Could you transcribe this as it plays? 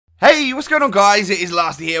Hey, what's going on guys? It is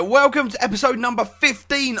Lasty here. Welcome to episode number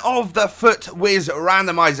 15 of the Futwiz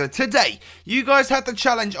Randomizer. Today, you guys had the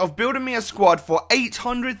challenge of building me a squad for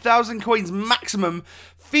 800,000 coins maximum,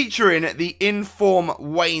 featuring the inform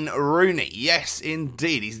Wayne Rooney. Yes,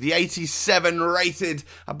 indeed. He's the 87 rated.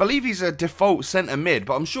 I believe he's a default centre mid,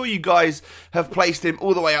 but I'm sure you guys have placed him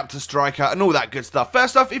all the way up to striker and all that good stuff.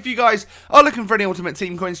 First off, if you guys are looking for any Ultimate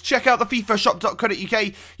Team coins, check out the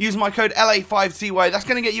FIFAshop.co.uk. Use my code LA5TY. That's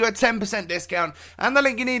going to get you a 10% discount, and the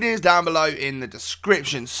link you need is down below in the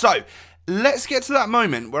description. So, let's get to that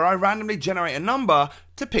moment where I randomly generate a number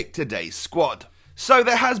to pick today's squad. So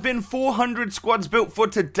there has been 400 squads built for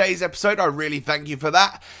today's episode. I really thank you for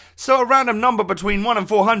that. So a random number between 1 and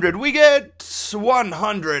 400, we get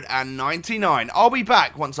 199. I'll be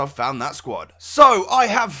back once I've found that squad. So I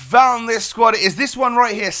have found this squad. It is this one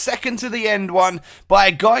right here, second to the end one, by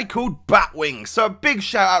a guy called Batwing. So a big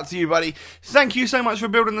shout out to you, buddy. Thank you so much for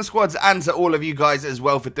building the squads, and to all of you guys as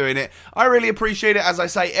well for doing it. I really appreciate it. As I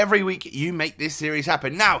say, every week you make this series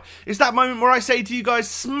happen. Now, it's that moment where I say to you guys,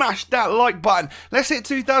 smash that like button. Let's hit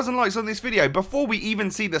 2,000 likes on this video before we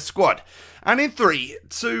even see the squad. And in 3,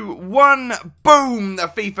 2, 1, boom! The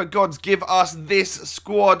FIFA gods give us this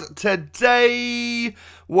squad today.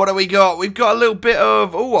 What do we got? We've got a little bit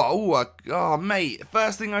of, oh mate,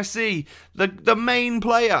 first thing I see, the main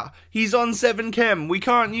player. He's on 7 chem. We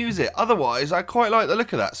can't use it. Otherwise, I quite like the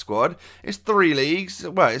look of that squad. It's 3 leagues.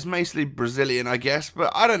 Well, it's mostly Brazilian, I guess,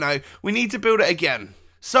 but I don't know. We need to build it again.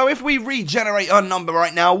 So if we regenerate our number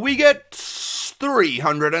right now, we get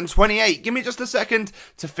 328. Give me just a second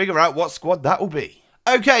to figure out what squad that will be.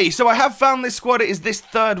 Okay, so I have found this squad. It is this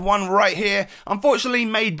third one right here. Unfortunately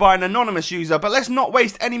made by an anonymous user, but let's not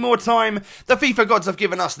waste any more time. The FIFA gods have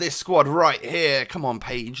given us this squad right here. Come on,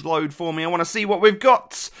 page, load for me. I want to see what we've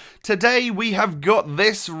got. Today we have got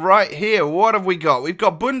this right here. What have we got? We've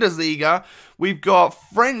got Bundesliga, we've got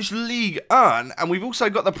French Ligue 1, and we've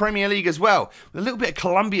also got the Premier League as well, with a little bit of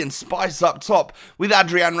Colombian spice up top with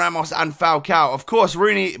Adrian Ramos and Falcao. Of course,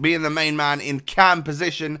 Rooney being the main man in cam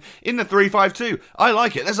position in the 3-5-2. I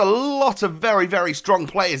like it. There's a lot of very, very strong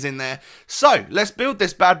players in there. So, let's build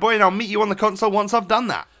this bad boy, and I'll meet you on the console once I've done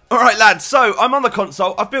that. Alright lads, so I'm on the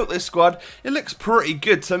console, I've built this squad, it looks pretty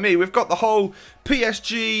good to me. We've got the whole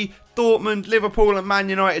PSG, Dortmund, Liverpool and Man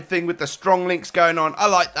United thing with the strong links going on. I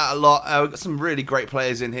like that a lot. We've got some really great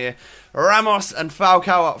players in here. Ramos and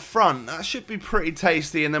Falcao up front, that should be pretty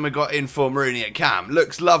tasty, and then we've got Inform Rooney at cam.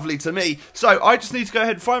 Looks lovely to me. So I just need to go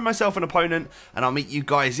ahead and find myself an opponent, and I'll meet you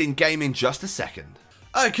guys in game in just a second.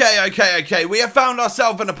 Okay, we have found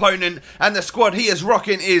ourselves an opponent, and the squad he is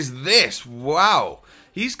rocking is this. Wow.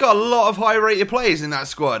 He's got a lot of high-rated players in that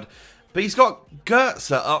squad. But he's got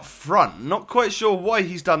Goetze up front. Not quite sure why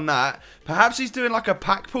he's done that. Perhaps he's doing like a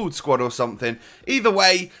pack-pulled squad or something. Either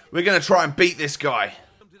way, we're going to try and beat this guy.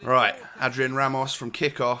 Right, Adrian Ramos from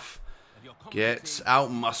kickoff gets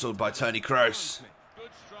out-muscled by Toni Kroos.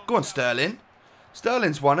 Go on, Sterling.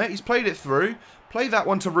 Sterling's won it. He's played it through. Play that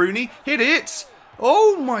one to Rooney. Hit it!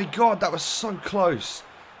 Oh my god, that was so close.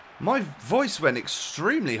 My voice went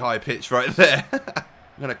extremely high-pitched right there.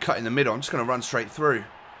 I'm going to cut in the middle. I'm just going to run straight through.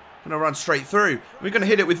 We're going to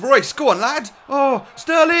hit it with Royce. Go on, lad. Oh,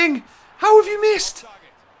 Sterling. How have you missed?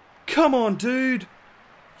 Come on, dude.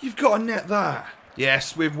 You've got to net that.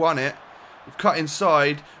 Yes, we've won it. We've cut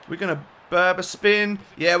inside. We're going to Berber spin.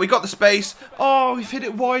 Yeah, we got the space. Oh, we've hit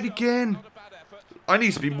it wide again. I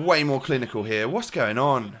need to be way more clinical here. What's going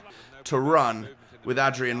on? To run with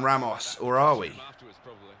Adrian Ramos. Or are we?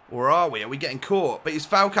 Are we getting caught? But it's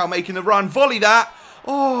Falcao making the run. Volley that.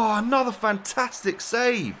 Oh, another fantastic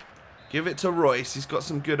save. Give it to Royce. He's got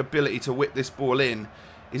some good ability to whip this ball in.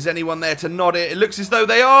 Is anyone there to nod it? It looks as though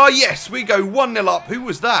they are. Yes, we go 1-0 up. Who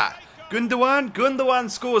was that? Gundogan? Gundogan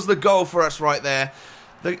scores the goal for us right there.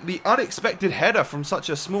 The unexpected header from such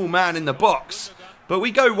a small man in the box. But we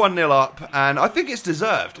go 1-0 up, and I think it's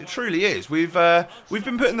deserved. It truly is. We've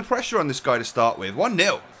been putting the pressure on this guy to start with.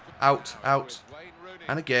 1-0. Out.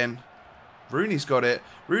 And again. Rooney's got it.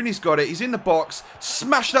 He's in the box.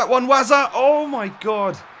 Smash that one, Wazza. Oh, my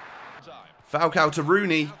God. Falcao to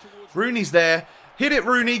Rooney. Rooney's there. Hit it,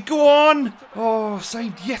 Rooney. Go on. Oh,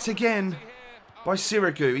 saved yet again by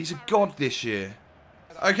Sirigu. He's a god this year.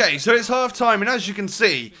 Okay, so it's half time, and as you can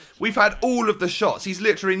see, we've had all of the shots. He's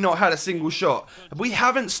literally not had a single shot. We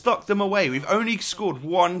haven't stuck them away. We've only scored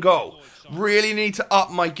 1 goal. Really need to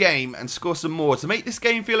up my game and score some more to make this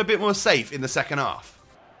game feel a bit more safe in the second half.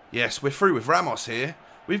 Yes, we're through with Ramos here.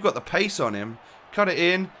 We've got the pace on him. Cut it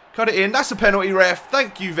in. That's a penalty, ref.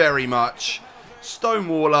 Thank you very much.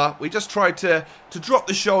 Stonewaller. We just tried to drop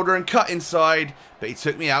the shoulder and cut inside, but he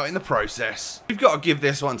took me out in the process. We've got to give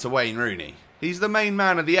this one to Wayne Rooney. He's the main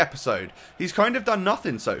man of the episode. He's kind of done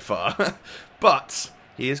nothing so far, but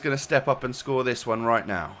he is going to step up and score this one right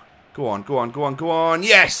now. Go on, go on, go on, go on.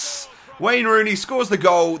 Yes! Wayne Rooney scores the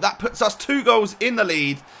goal. That puts us 2 goals in the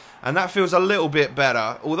lead, and that feels a little bit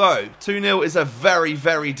better. Although, 2-0 is a very,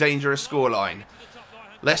 very dangerous scoreline.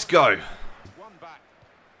 Let's go.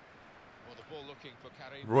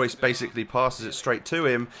 Royce basically passes it straight to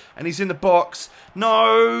him, and he's in the box.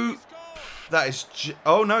 No! That is...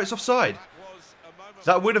 Oh, no, it's offside.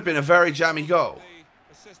 That would have been a very jammy goal.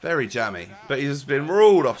 Very jammy. But he has been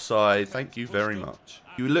ruled offside. Thank you very much.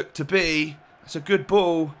 You look to be... It's a good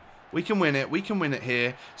ball. We can win it. We can win it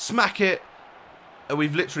here. Smack it. And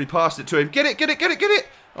we've literally passed it to him. Get it, get it, get it, get it!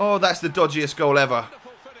 Oh, that's the dodgiest goal ever.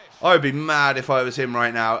 I would be mad if I was him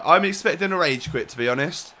right now. I'm expecting a rage quit, to be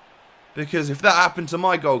honest. Because if that happened to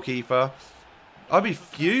my goalkeeper, I'd be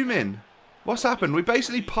fuming. What's happened? We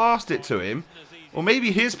basically passed it to him. Or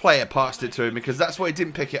maybe his player passed it to him because that's why he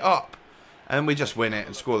didn't pick it up. And we just win it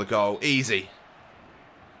and score the goal. Easy.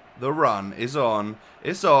 The run is on.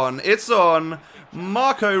 It's on. It's on.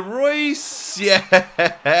 Marco Reus.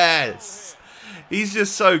 Yes. He's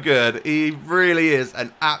just so good. He really is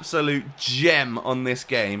an absolute gem on this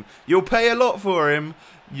game. You'll pay a lot for him,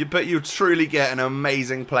 but you'll truly get an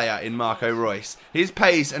amazing player in Marco Reus. His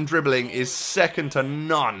pace and dribbling is second to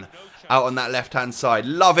none out on that left-hand side.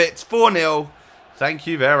 Love it. 4-0. Thank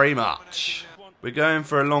you very much. We're going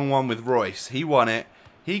for a long one with Royce. He won it.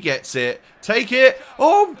 He gets it. Take it.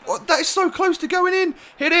 Oh, that is so close to going in.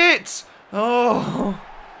 Hit it. Oh.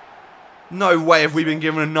 No way have we been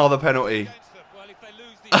given another penalty.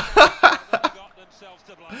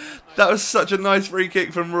 That was such a nice free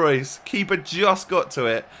kick from Royce. Keeper just got to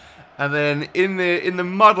it. And then in the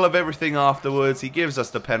muddle of everything afterwards, he gives us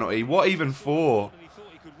the penalty. What even for?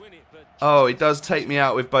 Oh, he does take me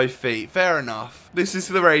out with both feet. Fair enough. This is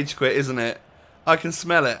the rage quit, isn't it? I can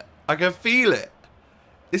smell it. I can feel it.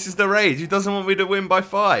 This is the rage. He doesn't want me to win by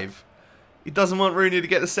 5. He doesn't want Rooney to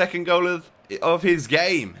get the second goal of his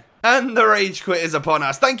game. And the rage quit is upon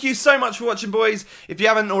us. Thank you so much for watching, boys. If you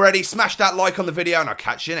haven't already, smash that like on the video and I'll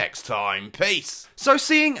catch you next time. Peace. So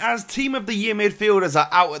seeing as Team of the Year midfielders are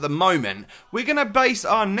out at the moment, we're going to base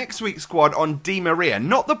our next week's squad on Di Maria.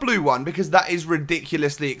 Not the blue one, because that is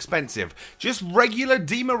ridiculously expensive. Just regular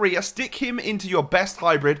Di Maria. Stick him into your best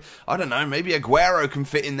hybrid. I don't know, maybe Aguero can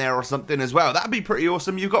fit in there or something as well. That'd be pretty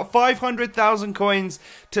awesome. You've got 500,000 coins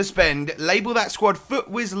to spend. Label that squad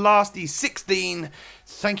Futwiz Lasty 16.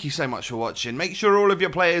 Thank you so much for watching. Make sure all of your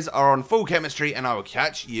players are on full chemistry and I will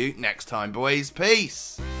catch you next time, boys.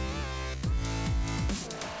 Peace.